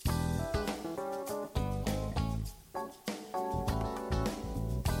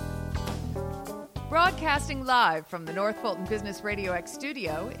Broadcasting live from the North Fulton Business Radio X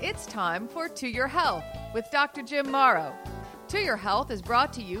studio, it's time for To Your Health with Dr. Jim Morrow. To Your Health is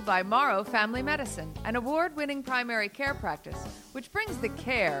brought to you by Morrow Family Medicine, an award-winning primary care practice which brings the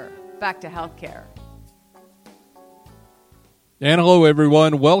care back to healthcare. And hello,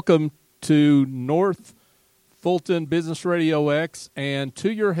 everyone. Welcome to North Fulton Business Radio X and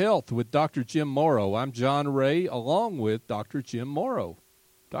To Your Health with Dr. Jim Morrow. I'm John Ray, along with Dr. Jim Morrow.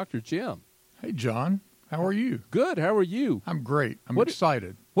 Dr. Jim. Hey, John. How are you? Good. How are you? I'm great. I'm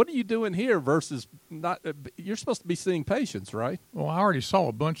excited. What are you doing here versus not? You're supposed to be seeing patients, right? Well, I already saw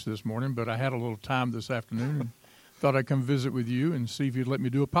a bunch this morning, but I had a little time this afternoon and thought I'd come visit with you and see if you'd let me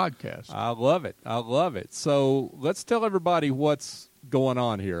do a podcast. I love it. I love it. So let's tell everybody what's going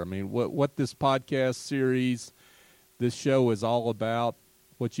on here. I mean, what this podcast series, this show is all about,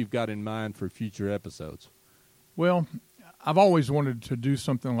 what you've got in mind for future episodes. Well, I've always wanted to do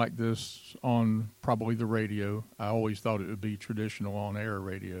something like this on probably the radio. I always thought it would be traditional on-air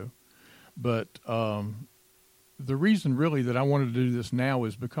radio. But the reason really that I wanted to do this now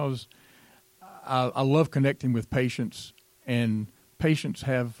is because I love connecting with patients, and patients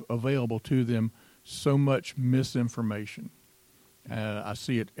have available to them so much misinformation. I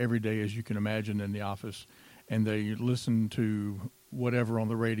see it every day, as you can imagine, in the office, and they listen to whatever on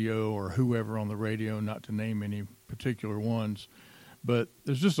the radio or whoever on the radio, not to name any particular ones, but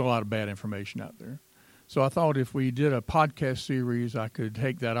there's just a lot of bad information out there. So I thought if we did a podcast series, I could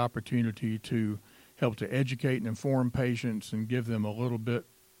take that opportunity to help to educate and inform patients and give them a little bit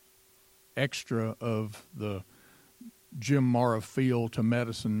extra of the Jim Morrow feel to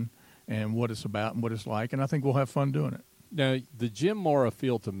medicine and what it's about and what it's like, and I think we'll have fun doing it. Now, the Jim Morrow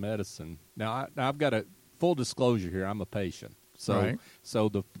feel to medicine, now I've got a full disclosure here, I'm a patient. So, right. So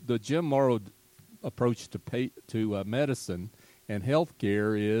the Jim Morrow approach to medicine and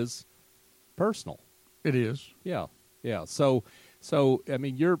healthcare is personal. It is. Yeah. So I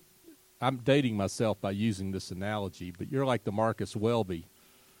mean, I'm dating myself by using this analogy, but you're like the Marcus Welby,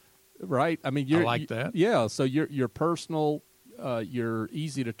 right? I mean, I like that. Yeah. So you're personal. You're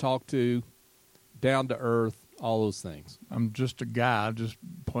easy to talk to, down to earth, all those things. I'm just a guy,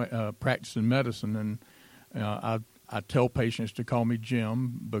 practicing medicine, and I tell patients to call me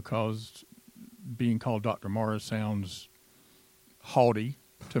Jim because being called Dr. Morrow sounds haughty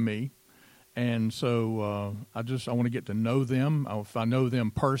to me. And so I want to get to know them. If I know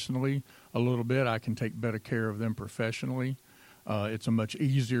them personally a little bit, I can take better care of them professionally. It's a much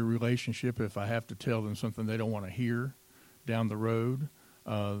easier relationship if I have to tell them something they don't want to hear down the road.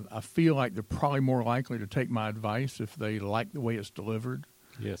 I feel like they're probably more likely to take my advice if they like the way it's delivered.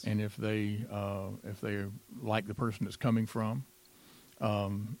 Yes. And if they like the person it's coming from,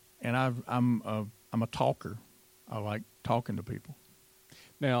 and I'm a talker. I like talking to people.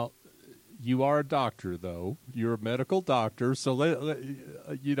 Now, you are a doctor, though. You're a medical doctor, so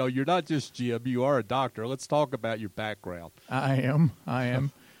you're not just Jim. You are a doctor. Let's talk about your background. I am.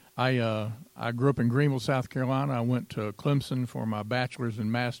 I grew up in Greenville, South Carolina. I went to Clemson for my bachelor's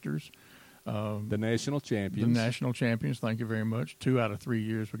and master's. The national champions. The national champions, thank you very much. 2 out of 3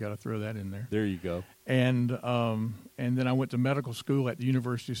 years, we got to throw that in there. There you go. And then I went to medical school at the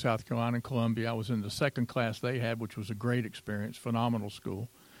University of South Carolina in Columbia. I was in the second class they had, which was a great experience, phenomenal school.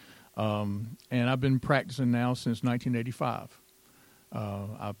 And I've been practicing now since 1985.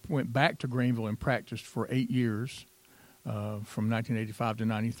 I went back to Greenville and practiced for 8 years, from 1985 to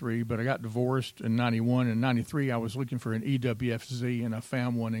 93, but I got divorced in 91. In 93, I was looking for an EWFZ, and I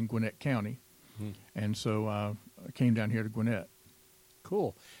found one in Gwinnett County. And so I came down here to Gwinnett.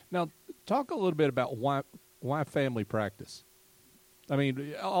 Cool. Now, talk a little bit about why family practice. I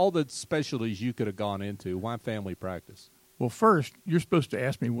mean, all the specialties you could have gone into, why family practice? Well, first, you're supposed to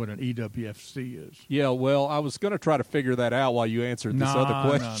ask me what an EWFC is. Yeah, well, I was going to try to figure that out while you answered this other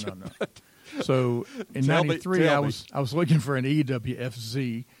question. No. So in 93, I was looking for an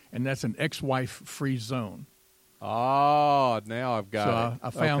EWFZ, and that's an ex-wife free zone. Oh, now I've got it. So I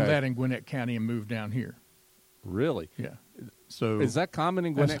found that in Gwinnett County and moved down here. Really? Yeah. So is that common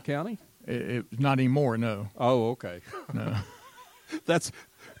in Gwinnett County? It's not anymore, no. Oh, okay. No. That's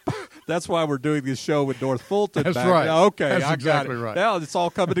why we're doing this show with North Fulton. That's right. Okay, That's I exactly got it. right. Now it's all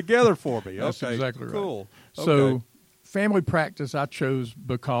coming together for me. That's okay, exactly right. Cool. So okay. Family practice I chose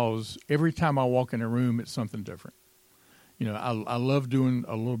because every time I walk in a room, it's something different. You know, I love doing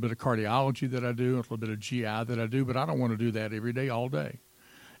a little bit of cardiology that I do, a little bit of GI that I do, but I don't want to do that every day, all day.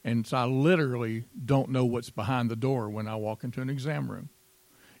 And so I literally don't know what's behind the door when I walk into an exam room.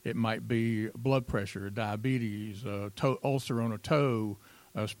 It might be blood pressure, diabetes, ulcer on a toe,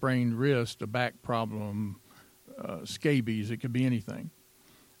 a sprained wrist, a back problem, scabies. It could be anything.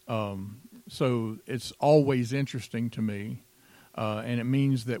 So it's always interesting to me, and it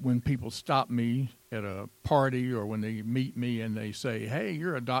means that when people stop me at a party or when they meet me and they say, hey,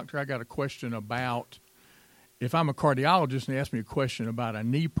 you're a doctor, I got a question about, if I'm a cardiologist and they ask me a question about a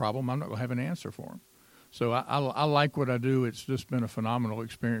knee problem, I'm not going to have an answer for them. So I like what I do. It's just been a phenomenal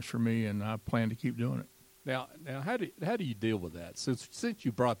experience for me, and I plan to keep doing it. Now, how do you deal with that? Since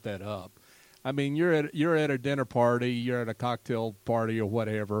you brought that up, I mean, you're at a dinner party, you're at a cocktail party or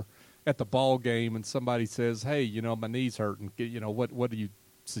whatever, at the ball game, and somebody says, "Hey, my knee's hurting. What do you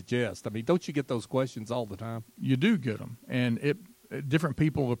suggest?" I mean, don't you get those questions all the time? You do get them, and different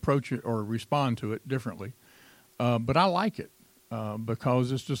people approach it or respond to it differently. But I like it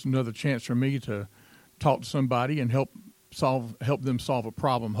because it's just another chance for me to talk to somebody and help them solve a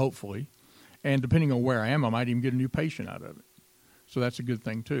problem, hopefully. And depending on where I am, I might even get a new patient out of it. So that's a good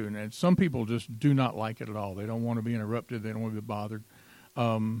thing, too. And some people just do not like it at all. They don't want to be interrupted. They don't want to be bothered.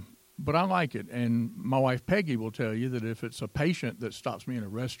 But I like it. And my wife, Peggy, will tell you that if it's a patient that stops me in a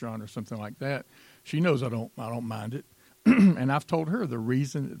restaurant or something like that, she knows I don't mind it. And I've told her the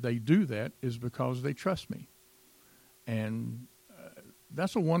reason that they do that is because they trust me. And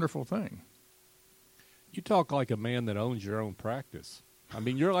that's a wonderful thing. You talk like a man that owns your own practice. I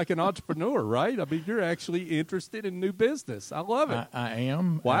mean, you're like an entrepreneur, right? I mean, you're actually interested in new business. I love it. I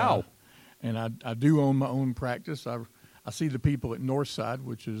am. Wow. And I do own my own practice. I see the people at Northside,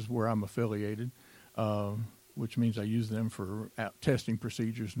 which is where I'm affiliated, which means I use them for testing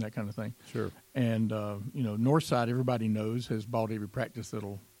procedures and that kind of thing. Sure. And, Northside, everybody knows, has bought every practice that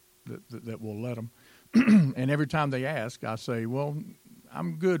will let them. And every time they ask, I say, well,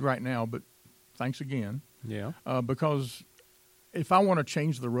 I'm good right now, but thanks again. Yeah. Because if I want to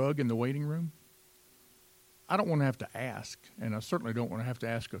change the rug in the waiting room, I don't want to have to ask, and I certainly don't want to have to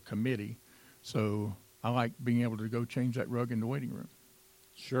ask a committee. So I like being able to go change that rug in the waiting room.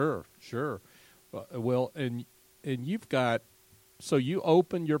 Sure. Well, and you've got, so you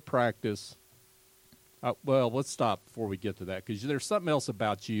open your practice. Well, let's stop before we get to that, because there's something else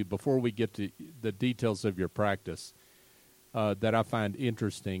about you before we get to the details of your practice that I find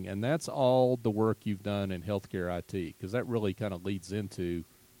interesting, and that's all the work you've done in healthcare IT, because that really kind of leads into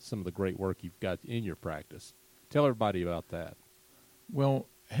some of the great work you've got in your practice. Tell everybody about that. Well,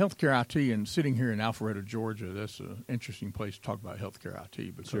 healthcare IT, and sitting here in Alpharetta, Georgia, that's an interesting place to talk about healthcare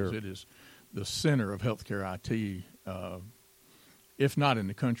IT, because Sure. It is the center of healthcare IT, if not in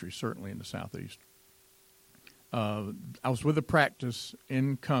the country, certainly in the Southeast. I was with a practice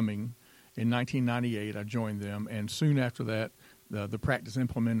in Cumming in 1998. I joined them, and soon after that, the practice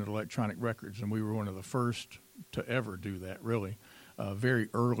implemented electronic records, and we were one of the first to ever do that, really, a very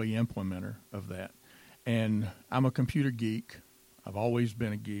early implementer of that. And I'm a computer geek. I've always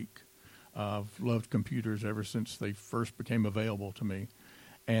been a geek. I've loved computers ever since they first became available to me,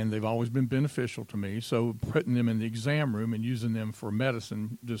 and they've always been beneficial to me. So putting them in the exam room and using them for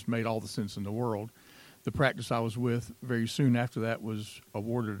medicine just made all the sense in the world. The practice I was with very soon after that was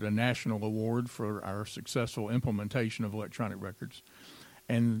awarded a national award for our successful implementation of electronic records.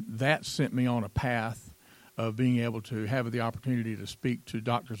 And that sent me on a path of being able to have the opportunity to speak to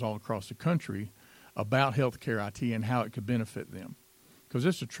doctors all across the country about healthcare IT and how it could benefit them. Because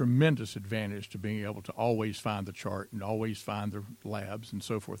it's a tremendous advantage to being able to always find the chart and always find the labs and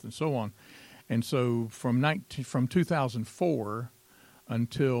so forth and so on. And so from 2004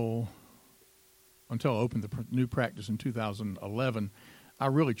 until I opened the new practice in 2011, I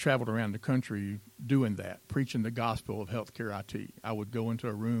really traveled around the country doing that, preaching the gospel of healthcare IT. I would go into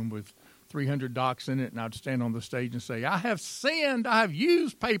a room with 300 docs in it, and I'd stand on the stage and say, I have sinned, I have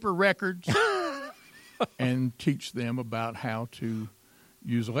used paper records, and teach them about how to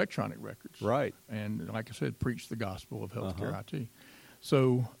use electronic records. Right. And like I said, preach the gospel of healthcare IT.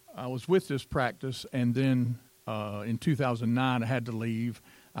 So I was with this practice, and then in 2009 I had to leave.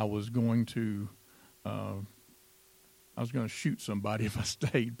 I was going to shoot somebody if I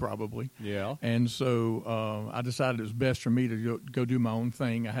stayed, probably. Yeah. And so I decided it was best for me to go do my own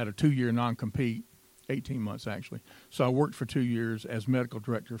thing. I had a 2-year non-compete, 18 months actually. So I worked for 2 years as medical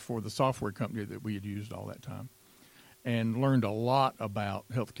director for the software company that we had used all that time, and learned a lot about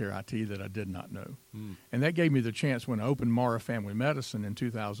healthcare IT that I did not know. And that gave me the chance, when I opened Mara Family Medicine in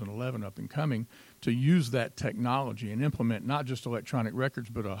 2011 up and coming, to use that technology and implement not just electronic records,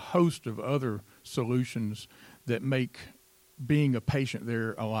 but a host of other solutions that make being a patient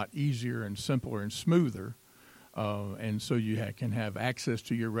there a lot easier and simpler and smoother. And so you can have access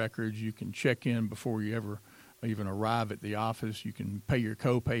to your records. You can check in before you ever even arrive at the office. You can pay your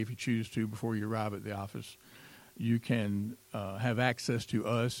copay if you choose to before you arrive at the office. You can have access to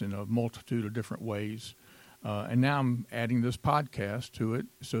us in a multitude of different ways. And now I'm adding this podcast to it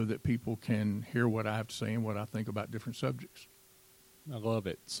so that people can hear what I have to say and what I think about different subjects. I love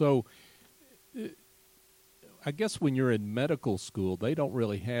it. So I guess when you're in medical school, they don't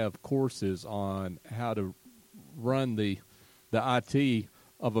really have courses on how to run the IT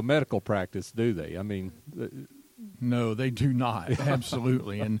of a medical practice, do they? I mean, no, they do not.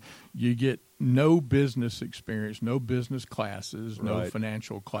 Absolutely. And you get no business experience, no business classes, no Right.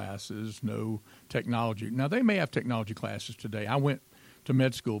 financial classes, no technology. Now, they may have technology classes today. I went to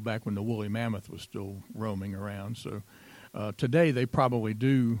med school back when the woolly mammoth was still roaming around. So today they probably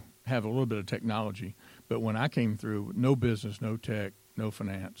do have a little bit of technology. But when I came through, no business, no tech, no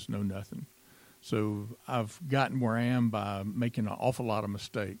finance, no nothing. So I've gotten where I am by making an awful lot of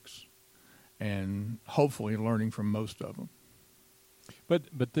mistakes and hopefully learning from most of them.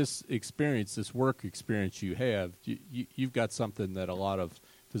 But this experience, this work experience you have, you've got something that a lot of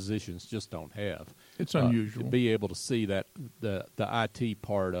physicians just don't have. It's unusual. To be able to see that the IT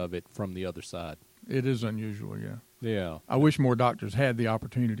part of it from the other side. It is unusual, yeah. Yeah. I wish more doctors had the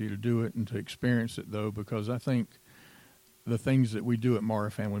opportunity to do it and to experience it, though, because I think the things that we do at Morrow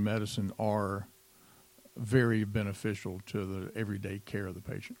Family Medicine are very beneficial to the everyday care of the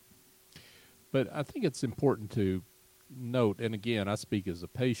patient. But I think it's important to note, and again, I speak as a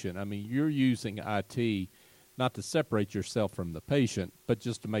patient, I mean, you're using IT not to separate yourself from the patient, but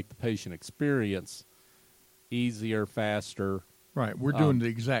just to make the patient experience easier, faster. Right. We're doing the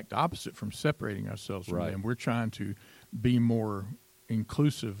exact opposite from separating ourselves from Right. them. We're trying to be more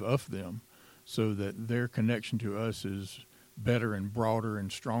inclusive of them so that their connection to us is better and broader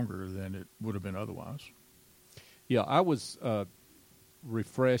and stronger than it would have been otherwise. Yeah, I was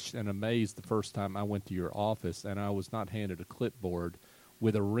refreshed and amazed the first time I went to your office, and I was not handed a clipboard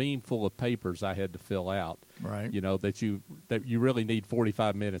with a ream full of papers I had to fill out. Right. You know, that you really need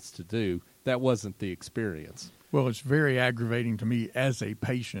 45 minutes to do. That wasn't the experience. Well, it's very aggravating to me as a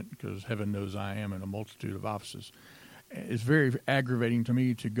patient, because heaven knows I am in a multitude of offices. It's very aggravating to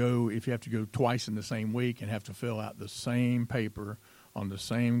me to go, if you have to go twice in the same week and have to fill out the same paper on the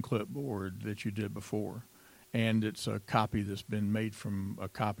same clipboard that you did before. And it's a copy that's been made from a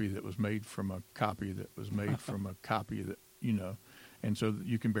copy that was made from a copy that was made from a copy that, you know, and so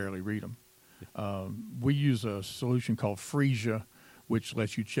you can barely read them. We use a solution called Freesia, which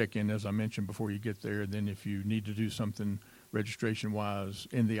lets you check in, as I mentioned, before you get there. Then if you need to do something registration-wise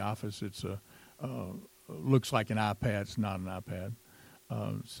in the office, it's looks like an iPad. It's not an iPad.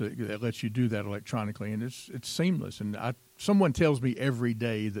 So it lets you do that electronically, and it's seamless. And someone tells me every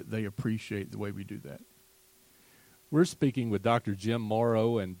day that they appreciate the way we do that. We're speaking with Dr. Jim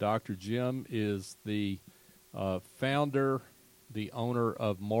Morrow, and Dr. Jim is the founder, the owner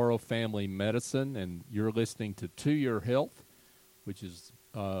of Morrow Family Medicine, and you're listening to Your Health, which is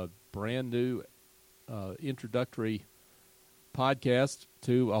a brand new introductory podcast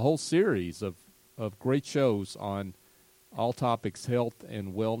to a whole series of great shows on all topics health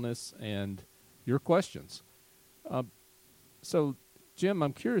and wellness and your questions. So, Jim,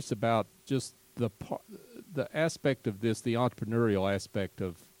 I'm curious about just the aspect of this, the entrepreneurial aspect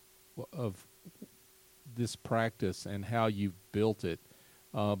of this practice and how you built it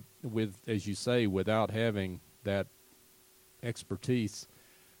with, as you say, without having that expertise.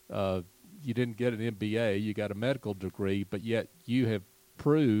 You didn't get an MBA, you got a medical degree, but yet you have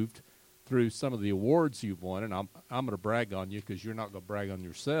proved through some of the awards you've won, and I'm going to brag on you because you're not going to brag on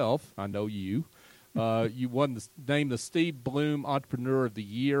yourself. I know you. You won named the Steve Bloom Entrepreneur of the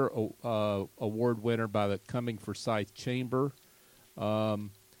Year award winner by the Cumming Forsyth Chamber.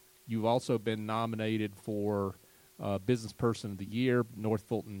 You've also been nominated for Business Person of the Year,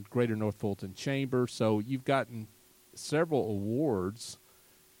 Greater North Fulton Chamber. So you've gotten several awards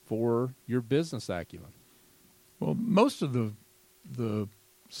for your business acumen. Well, most of the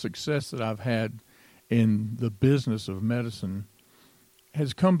success that I've had in the business of medicine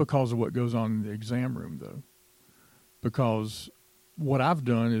has come because of what goes on in the exam room, though. Because what I've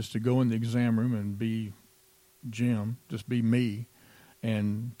done is to go in the exam room and be Jim, just be me,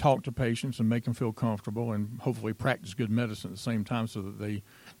 and talk to patients and make them feel comfortable and hopefully practice good medicine at the same time so that they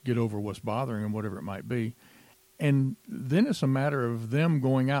get over what's bothering them, whatever it might be. And then it's a matter of them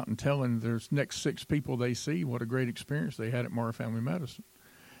going out and telling their next 6 people they see what a great experience they had at Morrow Family Medicine.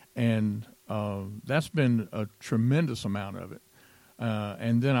 And that's been a tremendous amount of it.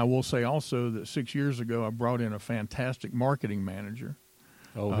 And then I will say also that 6 years ago, I brought in a fantastic marketing manager.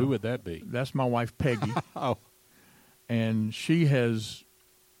 Oh, who would that be? That's my wife, Peggy. Oh, And she has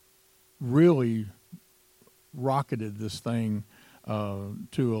really rocketed this thing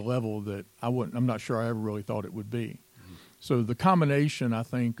to a level that I'm not sure I ever really thought it would be. Mm-hmm. So the combination, I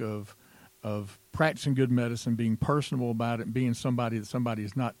think, of of practicing good medicine, being personable about it, being somebody that somebody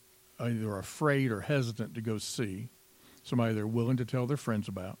is not either afraid or hesitant to go see, somebody they're willing to tell their friends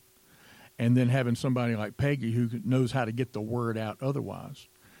about, and then having somebody like Peggy who knows how to get the word out otherwise.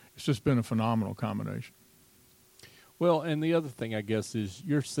 It's just been a phenomenal combination. Well, and the other thing, I guess, is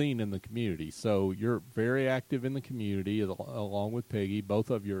you're seen in the community. So you're very active in the community, along with Peggy.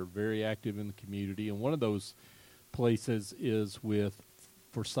 Both of you are very active in the community. And one of those places is with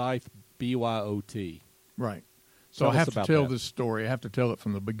Forsyth BYOT. Right. So I have to tell this story. I have to tell it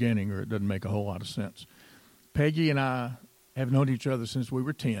from the beginning or it doesn't make a whole lot of sense. Peggy and I have known each other since we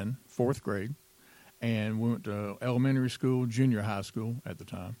were 10, fourth grade. And we went to elementary school, junior high school at the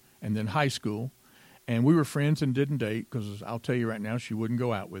time, and then high school. And we were friends and didn't date because I'll tell you right now, she wouldn't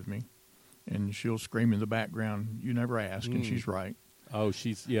go out with me. And she'll scream in the background, "You never ask," and she's right. Oh,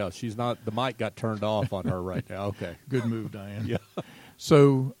 she's not, the mic got turned off on her right now. Okay. Good move, Diane. Yeah.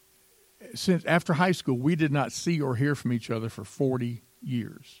 So since after high school, we did not see or hear from each other for 40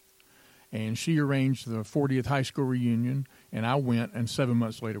 years. And she arranged the 40th high school reunion, and I went, and 7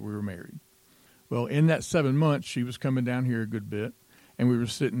 months later we were married. Well, in that 7 months, she was coming down here a good bit. And we were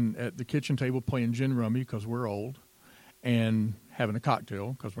sitting at the kitchen table playing gin rummy because we're old and having a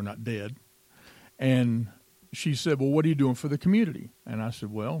cocktail because we're not dead. And she said, "Well, what are you doing for the community?" And I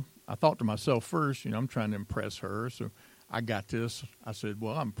said, "Well," I thought to myself first, I'm trying to impress her. So I got this. I said,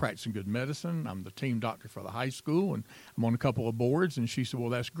 "Well, I'm practicing good medicine. I'm the team doctor for the high school, and I'm on a couple of boards." And she said,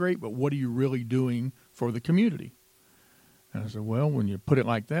 "Well, that's great, but what are you really doing for the community?" And I said, "Well, when you put it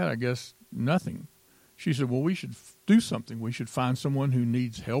like that, I guess nothing." She said, "Well, we should do something. We should find someone who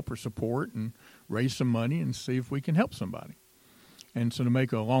needs help or support and raise some money and see if we can help somebody." And so to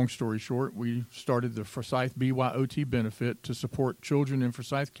make a long story short, we started the Forsyth BYOT benefit to support children in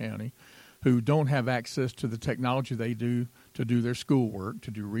Forsyth County who don't have access to the technology they do to do their schoolwork,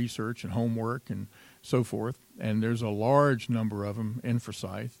 to do research and homework and so forth. And there's a large number of them in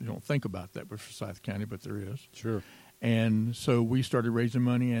Forsyth. You don't think about that with Forsyth County, but there is. Sure. And so we started raising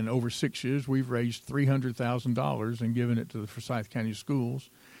money, and over 6 years, we've raised $300,000 and given it to the Forsyth County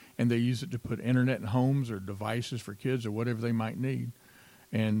schools, and they use it to put internet in homes or devices for kids or whatever they might need.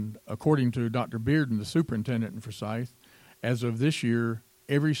 And according to Dr. Bearden, the superintendent in Forsyth, as of this year,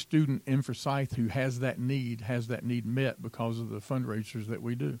 every student in Forsyth who has that need met because of the fundraisers that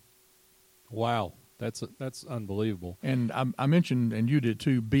we do. Wow, that's unbelievable. And I mentioned, and you did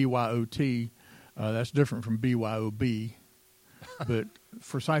too, BYOT. That's different from BYOB, but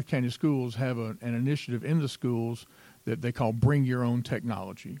Forsyth County Schools have an initiative in the schools that they call Bring Your Own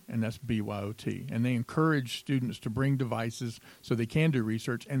Technology, and that's BYOT. And they encourage students to bring devices so they can do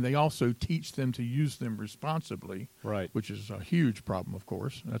research, and they also teach them to use them responsibly, right? Which is a huge problem, of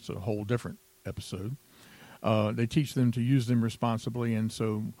course. That's a whole different episode. They teach them to use them responsibly, and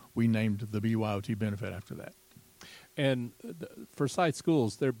so we named the BYOT benefit after that. And Forsyth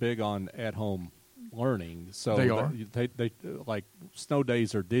schools, they're big on at-home learning. So they are. They like snow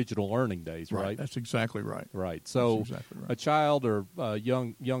days are digital learning days, right? That's exactly right. Right. So exactly right. A child or a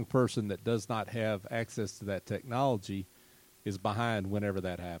young person that does not have access to that technology is behind whenever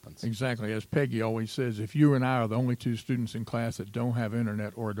that happens. Exactly. As Peggy always says, if you and I are the only two students in class that don't have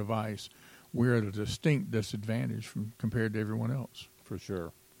internet or a device, we're at a distinct disadvantage compared to everyone else. For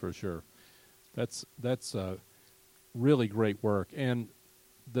sure. That's really great work. And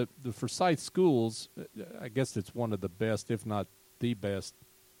the Forsyth schools, I guess it's one of the best, if not the best,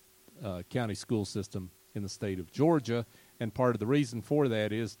 county school system in the state of Georgia. And part of the reason for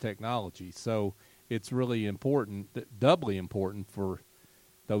that is technology. So it's really important, doubly important for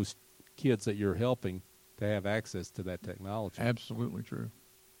those kids that you're helping to have access to that technology. Absolutely true.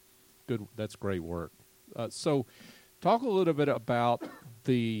 Good. That's great work. So talk a little bit about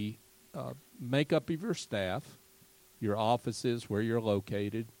the makeup of your staff, your offices, where you're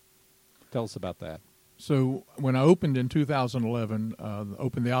located. Tell us about that. So when I opened in 2011,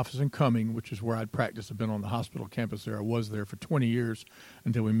 opened the office in Cumming, which is where I'd practiced. I've been on the hospital campus there. I was there for 20 years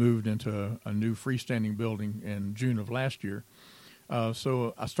until we moved into a new freestanding building in June of last year.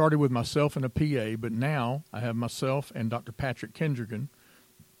 So I started with myself and a PA, but now I have myself and Dr. Patrick Kendrigan,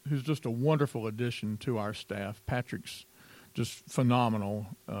 who's just a wonderful addition to our staff. Patrick's just phenomenal.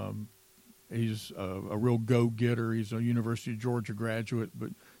 He's a real go-getter. He's a University of Georgia graduate,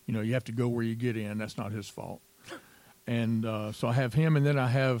 but, you have to go where you get in. That's not his fault. And so I have him, and then I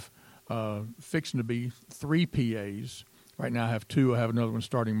have fixing to be 3 PAs. Right now I have 2. I have another one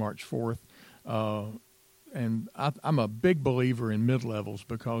starting March 4th. And I'm a big believer in mid-levels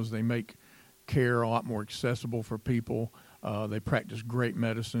because they make care a lot more accessible for people. They practice great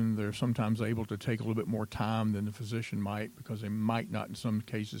medicine. They're sometimes able to take a little bit more time than the physician might because they might not in some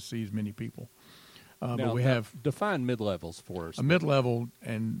cases see as many people. But we have define mid-levels for us. a mid-level,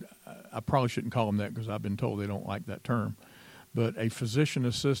 and I probably shouldn't call them that because I've been told they don't like that term, but a physician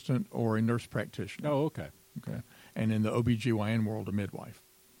assistant or a nurse practitioner. Oh, okay. Okay. And in the OBGYN world, a midwife.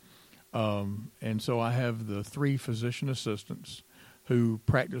 And so I have the 3 physician assistants who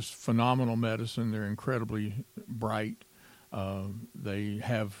practice phenomenal medicine. They're incredibly bright. They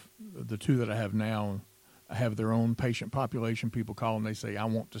have the 2 that I have now have their own patient population. People call them, they say, I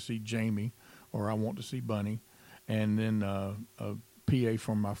want to see Jamie or I want to see Bunny. And then a PA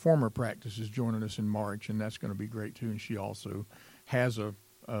from my former practice is joining us in March, and that's going to be great too. And she also has a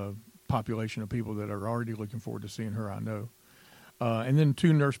population of people that are already looking forward to seeing her, I know. And then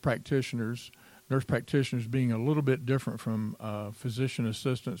 2 nurse practitioners being a little bit different from physician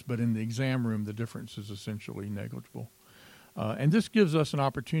assistants, but in the exam room, the difference is essentially negligible. And this gives us an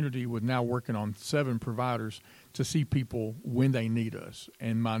opportunity with now working on 7 providers to see people when they need us.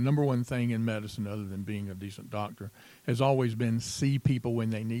 And my number one thing in medicine, other than being a decent doctor, has always been see people when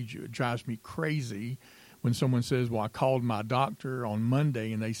they need you. It drives me crazy when someone says, well, I called my doctor on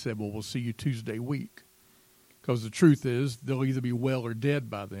Monday and they said, well, we'll see you Tuesday week. Because the truth is they'll either be well or dead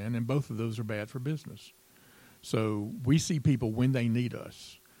by then, and both of those are bad for business. So we see people when they need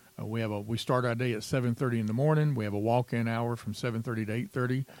us. We start our day at 7:30 in the morning. We have a walk-in hour from 7:30 to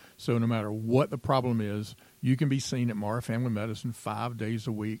 8:30. So no matter what the problem is, you can be seen at Mara Family Medicine 5 days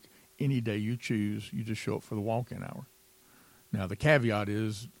a week, any day you choose. You just show up for the walk-in hour. Now, the caveat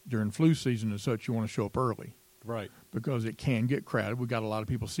is during flu season and such, you want to show up early. Right. Because it can get crowded. We've got a lot of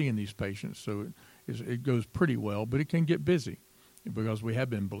people seeing these patients, so it goes pretty well, but it can get busy because we have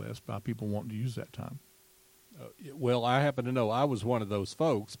been blessed by people wanting to use that time. Well, I happen to know I was one of those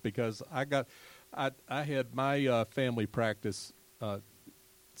folks because I had my family practice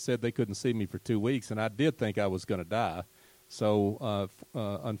said they couldn't see me for 2 weeks, and I did think I was going to die. So,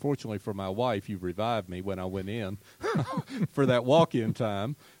 unfortunately for my wife, you revived me when I went in for that walk-in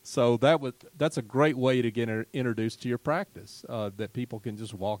time. So that's a great way to get introduced to your practice, that people can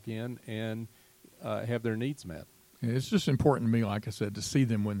just walk in and have their needs met. It's just important to me, like I said, to see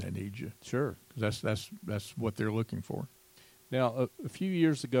them when they need you. Sure. That's what they're looking for. Now, a few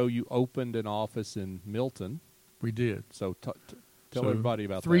years ago, you opened an office in Milton. We did. So tell everybody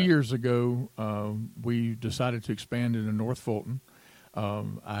about that. 3 years ago, we decided to expand into North Fulton.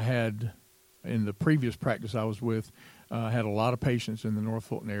 I had, in the previous practice I was with, had a lot of patients in the North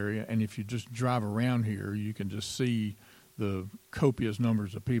Fulton area, and if you just drive around here, you can just see the copious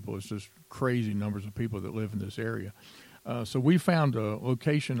numbers of people. It's just crazy numbers of people that live in this area. So we found a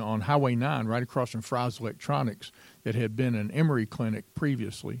location on Highway 9 right across from Fry's Electronics that had been an Emory clinic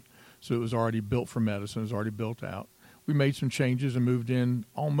previously. So it was already built for medicine. It was already built out. We made some changes and moved in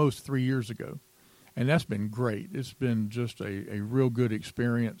almost 3 years ago. And that's been great. It's been just a real good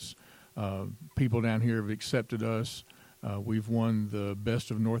experience. People down here have accepted us. We've won the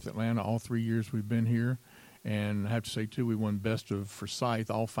Best of North Atlanta all 3 years we've been here. And I have to say, too, we won Best of Forsyth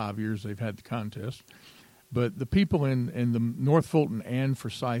all 5 years they've had the contest. But the people in the North Fulton and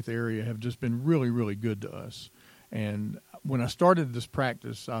Forsyth area have just been really, really good to us. And when I started this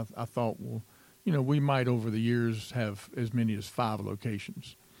practice, I thought, well, we might over the years have as many as 5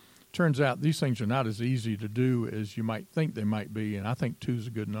 locations. Turns out these things are not as easy to do as you might think they might be, and I think 2 is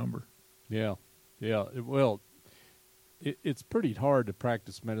a good number. Yeah. Well, it's pretty hard to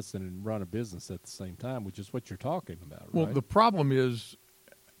practice medicine and run a business at the same time, which is what you're talking about, right? Well, the problem is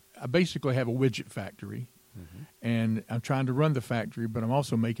I basically have a widget factory, and I'm trying to run the factory, but I'm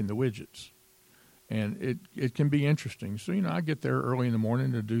also making the widgets. And it can be interesting. So, I get there early in the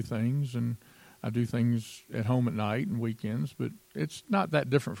morning to do things, and I do things at home at night and weekends, but it's not that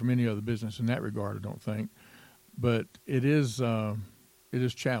different from any other business in that regard, I don't think. But it is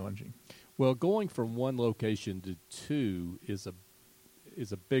challenging. Well, going from one location to 2 is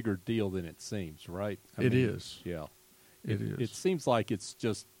a bigger deal than it seems, right? It is. Yeah. It is. It seems like it's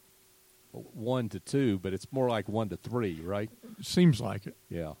just 1 to 2, but it's more like 1 to 3, right? It seems like it.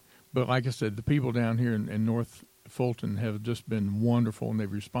 Yeah. But like I said, the people down here in North Fulton have just been wonderful, and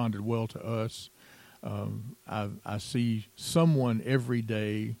they've responded well to us. I see someone every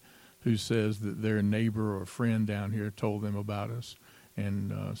day who says that their neighbor or friend down here told them about us,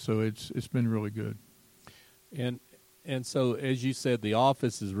 and so it's been really good. And so, as you said, the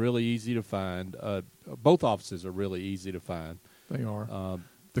office is really easy to find. Both offices are really easy to find. They are.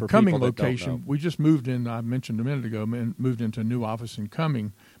 The Cumming location, we just moved in, I mentioned a minute ago, moved into a new office in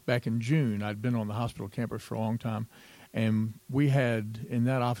Cumming back in June. I'd been on the hospital campus for a long time, and in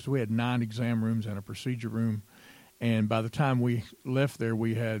that office, we had 9 exam rooms and a procedure room, And by the time we left there,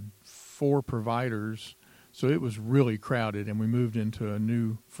 we had 4 providers, so it was really crowded, and we moved into a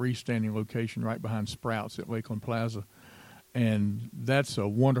new freestanding location right behind Sprouts at Lakeland Plaza. And that's a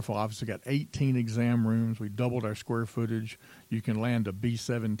wonderful office. We got 18 exam rooms. We doubled our square footage. You can land a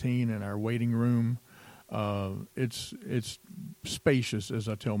B-17 in our waiting room. It's spacious, as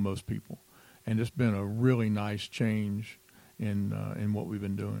I tell most people, and it's been a really nice change in what we've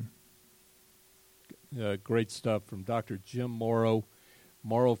been doing. Great stuff from Dr. Jim Morrow,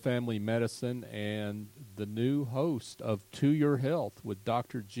 Morrow Family Medicine, and the new host of To Your Health with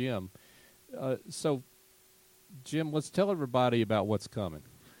Dr. Jim. So, Jim, let's tell everybody about what's coming,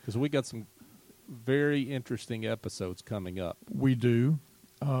 because we got some very interesting episodes coming up. We do.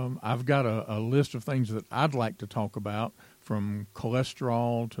 I've got a list of things that I'd like to talk about, from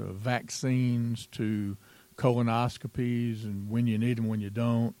cholesterol to vaccines to colonoscopies and when you need them, when you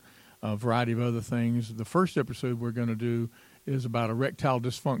don't, a variety of other things. The first episode we're going to do is about erectile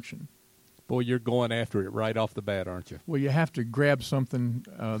dysfunction. Boy, you're going after it right off the bat, aren't you? Well, you have to grab something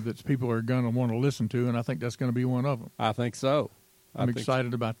that people are going to want to listen to, and I think that's going to be one of them. I think so. I'm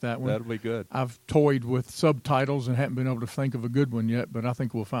excited about that one. That'll be good. I've toyed with subtitles and haven't been able to think of a good one yet, but I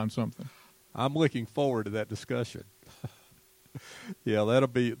think we'll find something. I'm looking forward to that discussion. Yeah,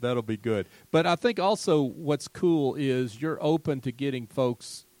 that'll be good. But I think also what's cool is you're open to getting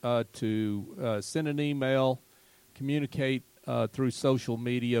folks to send an email, communicate through social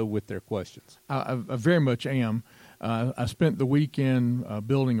media with their questions. I very much am. I spent the weekend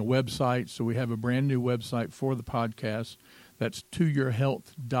building a website, so we have a brand new website for the podcast. That's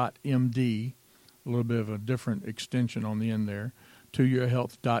toyourhealth.md, a little bit of a different extension on the end there,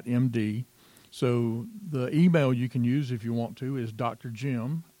 toyourhealth.md. So the email you can use if you want to is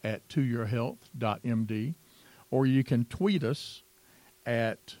drjim@toyourhealth.md, or you can tweet us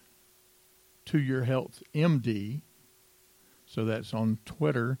at toyourhealthmd. So that's on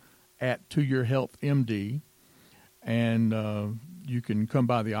Twitter at toyourhealthmd. And you can come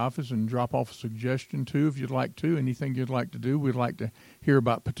by the office and drop off a suggestion, too, if you'd like to. Anything you'd like to do. We'd like to hear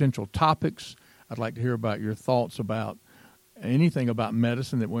about potential topics. I'd like to hear about your thoughts about anything about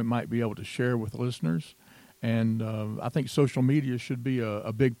medicine that we might be able to share with listeners. And I think social media should be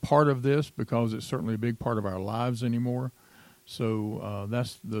a big part of this, because it's certainly a big part of our lives anymore. So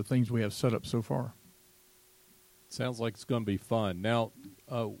that's the things we have set up so far. Sounds like it's going to be fun. Now,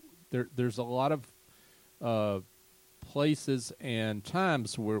 there's a lot of places and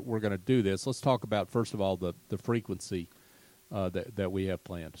times we're going to do this. Let's talk about, first of all, the frequency that we have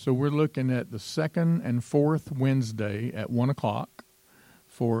planned. So we're looking at the second and fourth Wednesday at 1 o'clock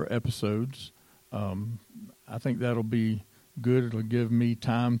for episodes. I think that'll be good. It'll give me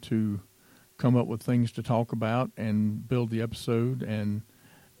time to come up with things to talk about and build the episode. And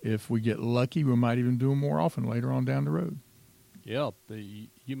if we get lucky, we might even do them more often later on down the road. Yeah,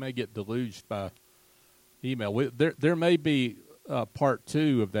 you may get deluged by email. There may be part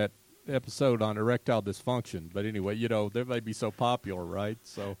 2 of that episode on erectile dysfunction, but anyway, they may be so popular, right?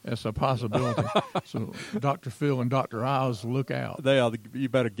 So that's a possibility. So Dr. Phil and Dr. Oz, look out. You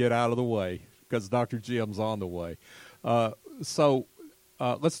better get out of the way, because Dr. Jim's on the way. So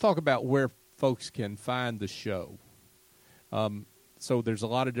let's talk about where folks can find the show. So there's a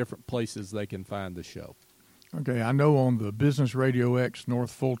lot of different places they can find the show. Okay, I know on the Business Radio X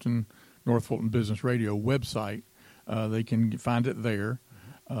North Fulton Business Radio website, they can find it there.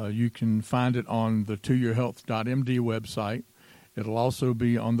 You can find it on the toyourhealth.md website. It'll also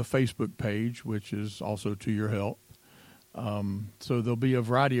be on the Facebook page, which is also To Your Health. So there'll be a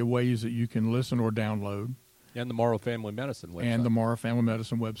variety of ways that you can listen or download. And the Morrow Family Medicine website. And the Morrow Family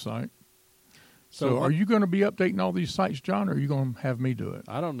Medicine website. So are you going to be updating all these sites, John, or are you going to have me do it?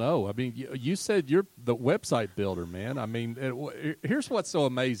 I don't know. I mean, you said you're the website builder, man. I mean, here's what's so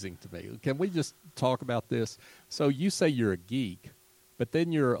amazing to me. Can we just talk about this? So you say you're a geek, but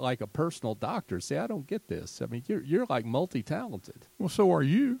then you're like a personal doctor. See, I don't get this. I mean, you're like multi-talented. Well, so are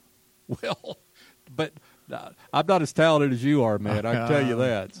you. Well, but I'm not as talented as you are, man. I can tell you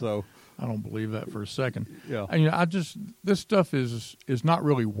that. So I don't believe that for a second. Yeah. And, this stuff is not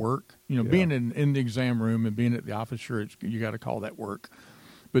really work. Yeah. Being in the exam room and being at the office, sure, you got to call that work.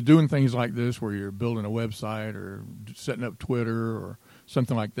 But doing things like this, where you're building a website or setting up Twitter or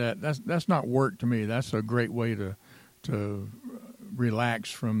something like that, that's not work to me. That's a great way to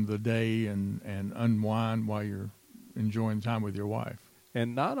relax from the day and unwind while you're enjoying time with your wife.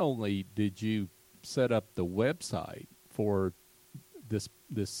 And not only did you set up the website for this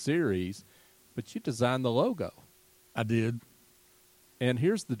series, but you designed the logo. I did. And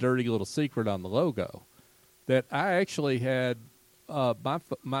here's the dirty little secret on the logo, that I actually had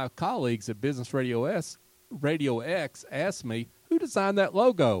my colleagues at Business Radio Radio X asked me, who designed that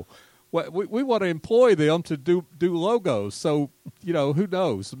logo? We want to employ them to do logos. So, who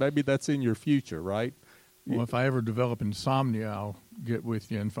knows? Maybe that's in your future, right? Well, if I ever develop insomnia, I'll get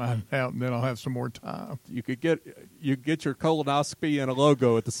with you and find out, and then I'll have some more time. You get your colonoscopy and a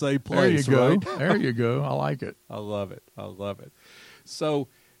logo at the same place. There you right? go. There you go. I like it. I love it. So,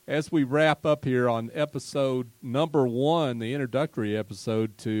 as we wrap up here on episode number 1, the introductory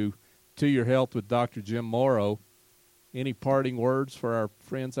episode to Your Health with Dr. Jim Morrow, any parting words for our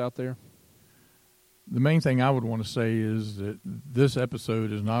friends out there? The main thing I would want to say is that this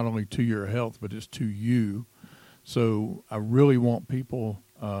episode is not only to your health, but it's to you. So I really want people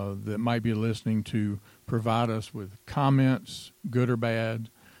that might be listening to provide us with comments, good or bad,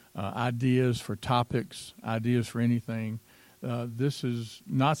 ideas for topics, ideas for anything. This is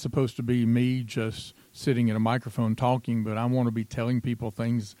not supposed to be me just sitting in a microphone talking, but I want to be telling people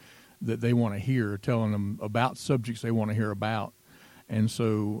things that they want to hear, telling them about subjects they want to hear about. And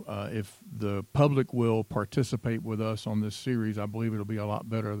so if the public will participate with us on this series, I believe it'll be a lot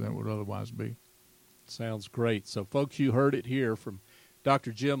better than it would otherwise be. Sounds great. So, folks, you heard it here from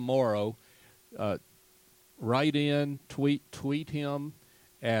Dr. Jim Morrow. Write in, tweet him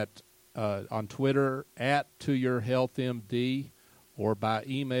at on Twitter at @toyourhealthmd, or by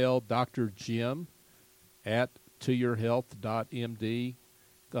email drjim at toyourhealth.md.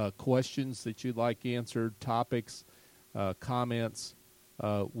 Questions that you'd like answered, topics, comments,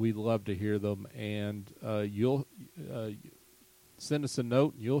 we'd love to hear them, and you'll send us a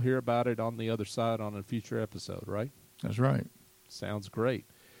note, and you'll hear about it on the other side on a future episode, right? That's right. Sounds great.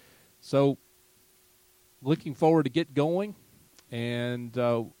 So, looking forward to get going, and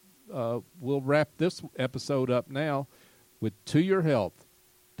we'll wrap this episode up now with To Your Health,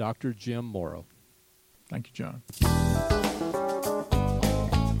 Dr. Jim Morrow. Thank you, John.